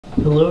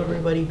Hello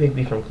everybody,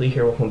 Bigby from Clee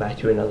here. Welcome back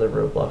to another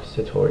Roblox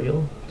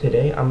tutorial.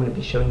 Today I'm going to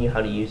be showing you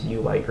how to use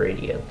UI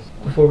gradients.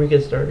 Before we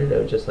get started, I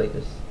would just like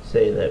to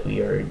say that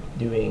we are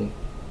doing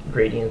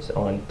gradients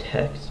on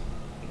text,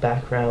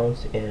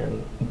 backgrounds,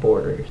 and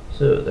borders.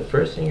 So the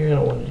first thing you're going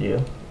to want to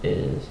do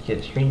is get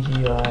a screen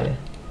GUI.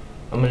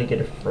 I'm going to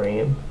get a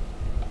frame.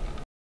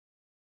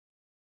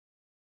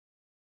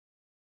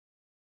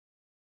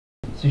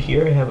 So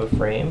here I have a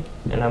frame,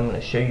 and I'm going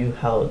to show you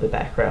how the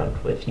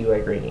background with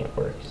UI gradient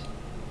works.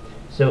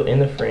 So in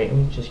the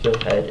frame, just go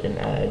ahead and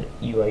add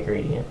UI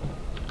gradient.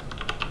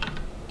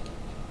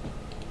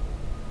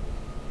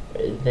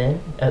 Then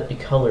at the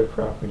color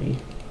property,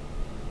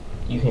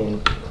 you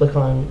can click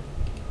on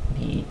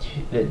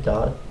the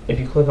dot. If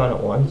you click on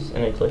it once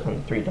and then click on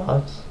the three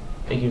dots,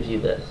 it gives you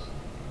this,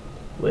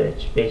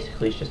 which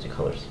basically is just a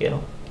color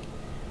scale.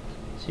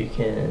 So you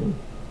can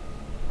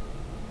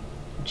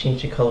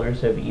change the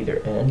colors of either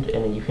end,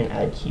 and then you can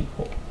add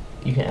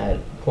you can add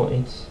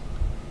points,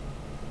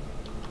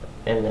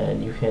 and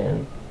then you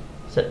can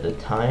set the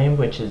time,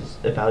 which is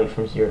a value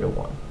from 0 to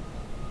 1.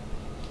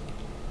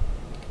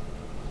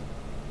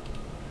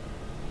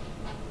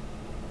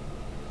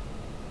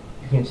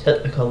 You can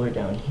set the color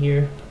down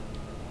here.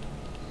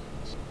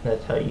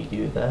 That's how you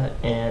do that,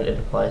 and it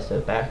applies to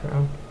the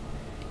background.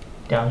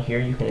 Down here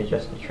you can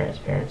adjust the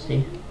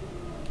transparency,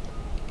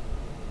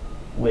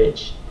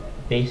 which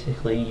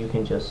basically you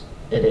can just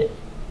edit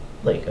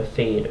like a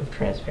fade of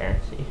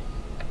transparency.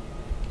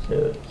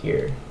 So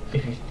here,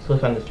 if you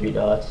click on the three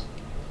dots,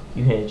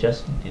 you can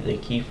adjust the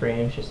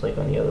keyframes just like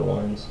on the other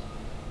ones.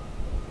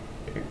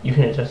 You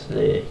can adjust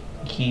the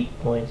key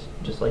points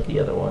just like the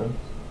other ones.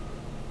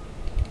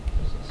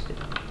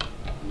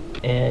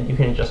 And you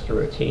can adjust the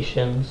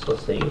rotations.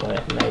 Let's say you want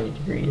it 90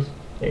 degrees.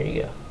 There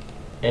you go.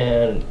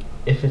 And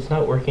if it's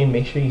not working,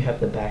 make sure you have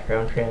the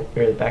background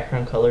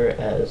color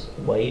as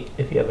white.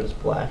 If you have it as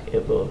black,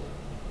 it will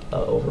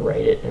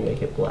overwrite it and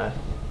make it black.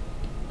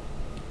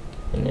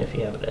 And if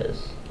you have it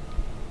as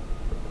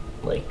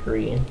like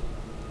green,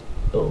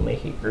 it will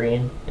make it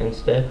green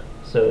instead.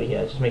 So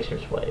yeah, just make sure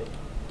it's white.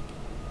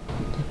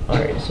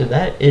 Alright, so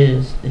that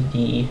is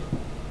the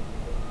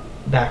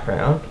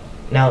background.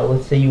 Now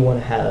let's say you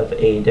want to have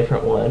a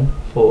different one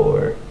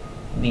for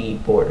the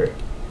border.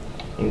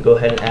 You can go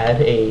ahead and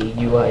add a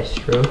UI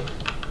stroke,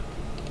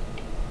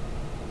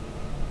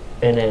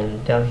 and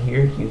then down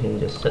here you can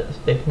just set the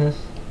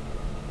thickness.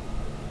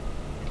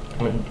 I'm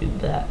going to do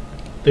that.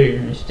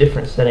 There's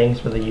different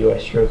settings for the UI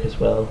stroke as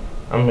well.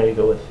 I'm going to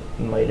go with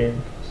mitered,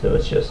 so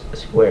it's just a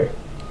square.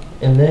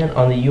 And then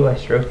on the UI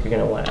stroke, you're going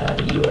to want to add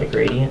a UI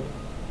gradient.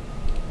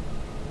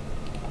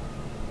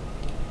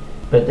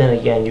 But then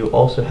again, you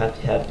also have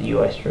to have the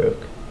UI stroke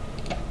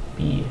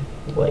be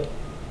white.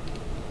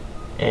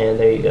 And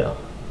there you go.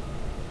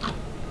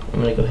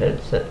 I'm going to go ahead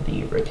and set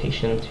the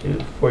rotation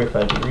to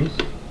 45 degrees.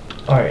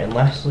 Alright, and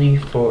lastly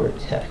for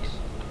text,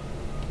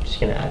 I'm just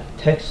going to add a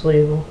text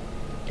label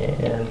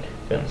and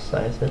going to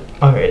size it.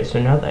 Alright,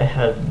 so now that I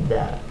have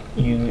that,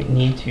 you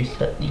need to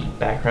set the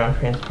background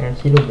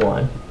transparency to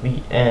 1.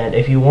 And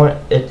if you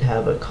want it to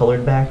have a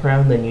colored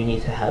background, then you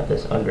need to have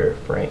this under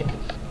frame,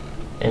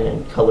 and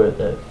then color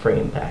the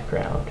frame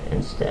background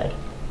instead.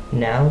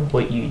 Now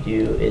what you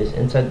do is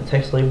inside the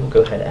text label,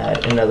 go ahead and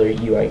add another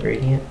UI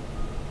gradient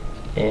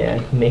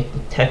and make the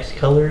text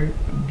color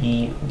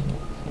be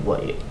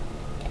white.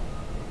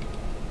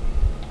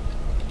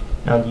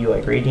 Now the UI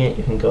gradient,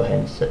 you can go ahead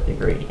and set the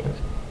gradient.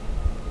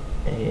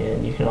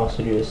 And you can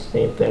also do the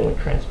same thing with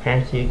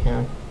transparency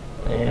again.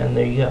 And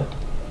there you go.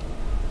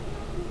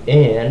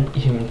 And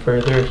even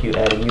further, if you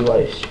add a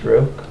UI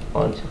stroke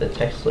onto the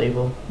text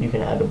label, you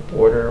can add a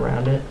border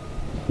around it.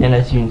 And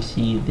as you can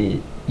see,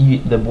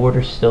 the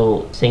border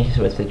still syncs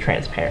with the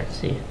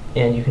transparency.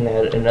 And you can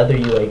add another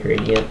UI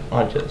gradient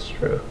onto the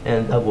stroke,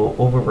 and that will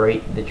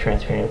overwrite the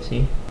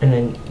transparency. And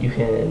then you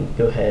can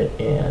go ahead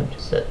and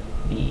set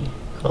the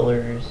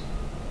colors.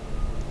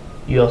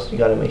 You also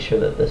got to make sure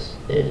that this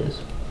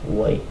is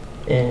white,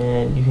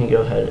 and you can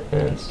go ahead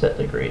and set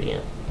the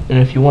gradient. And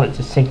if you want it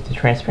to sync the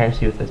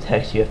transparency with the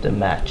text, you have to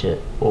match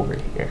it over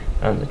here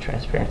on the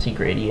transparency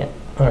gradient.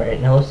 Alright,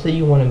 now let's say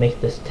you want to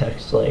make this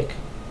text like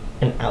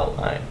an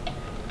outline.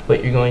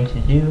 What you're going to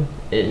do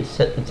is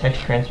set the text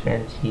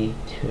transparency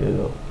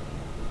to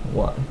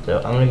 1. So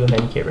I'm going to go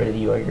ahead and get rid of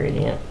the UI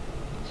gradient.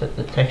 Set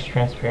the text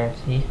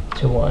transparency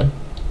to 1.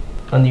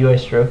 On the UI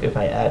stroke, if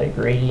I add a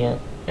gradient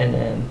and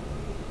then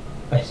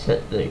I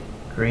set the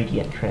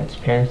gradient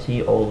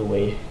transparency all the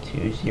way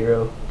to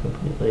 0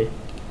 completely,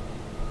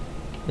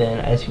 then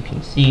as you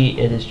can see,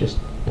 it is just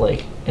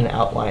like an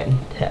outline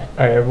text.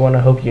 Alright everyone,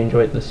 I hope you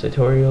enjoyed this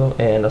tutorial,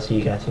 and I'll see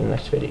you guys in the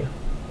next video.